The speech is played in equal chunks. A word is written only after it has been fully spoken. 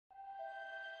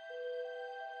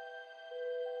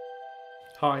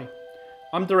Hi,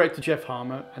 I'm director Jeff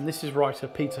Harmer and this is writer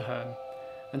Peter Hearn,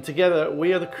 and together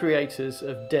we are the creators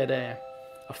of Dead Air,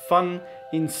 a fun,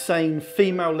 insane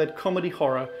female-led comedy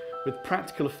horror with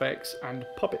practical effects and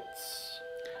puppets.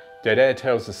 Dead Air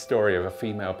tells the story of a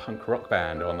female punk rock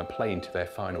band on the plane to their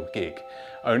final gig,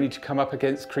 only to come up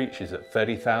against creatures at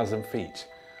 30,000 feet.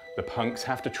 The punks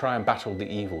have to try and battle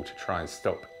the evil to try and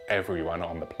stop everyone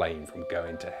on the plane from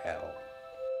going to hell.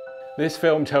 This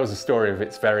film tells a story of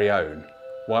its very own,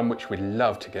 one which we'd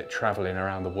love to get travelling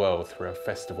around the world through a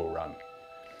festival run.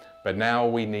 But now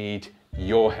we need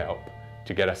your help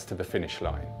to get us to the finish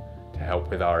line, to help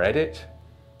with our edit,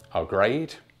 our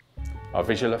grade, our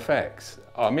visual effects,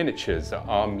 our miniatures,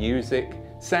 our music,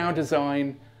 sound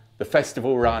design, the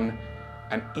festival run,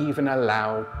 and even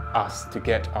allow us to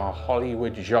get our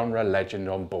Hollywood genre legend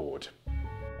on board.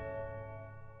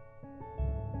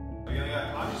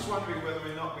 I'm just wondering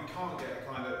whether or not we can't get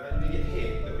a kind of a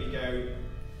hit that we go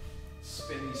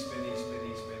spinny, spinny,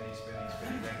 spinny, spinny, spinny,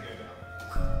 spinny, then go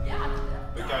down.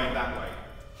 Yeah. But going that way.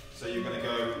 So you're going to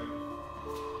go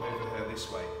over here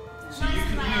this way. So you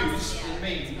can use, it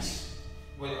means,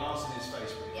 well, arse in his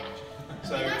face pretty much.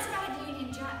 So, nice to have a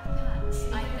Union Jack pants,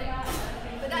 I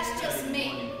think. But that's just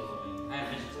me.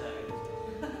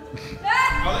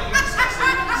 I'll let you discuss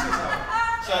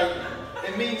it. So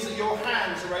it means that your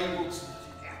hands are able to,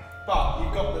 but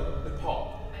you've got the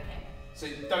pop. Okay. So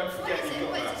don't forget you've got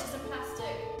What is it? that. It's just a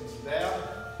plastic. It's there,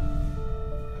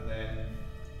 and then,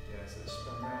 yeah, so it's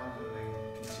spun round and then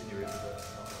continue it, but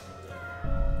not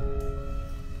there.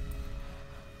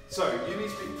 So you need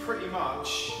to be pretty much,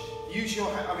 use your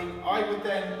hand, I mean, I would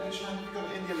then, which hand have you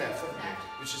got it in your left, haven't you?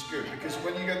 Which is good, because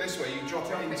when you go this way, you drop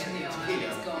it into here,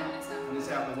 and it's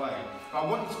out of the way. But I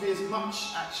want you to be as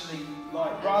much actually,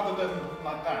 like, rather than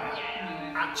like that,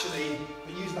 actually,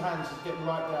 but use the hands to get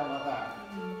right down like that.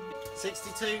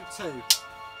 62-2.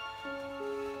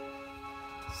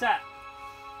 Set.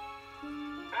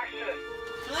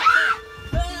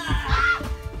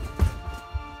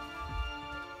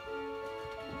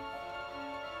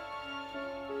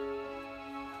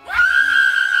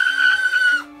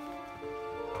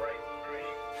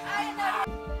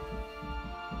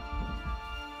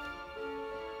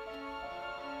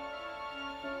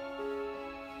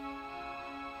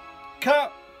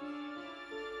 Cut!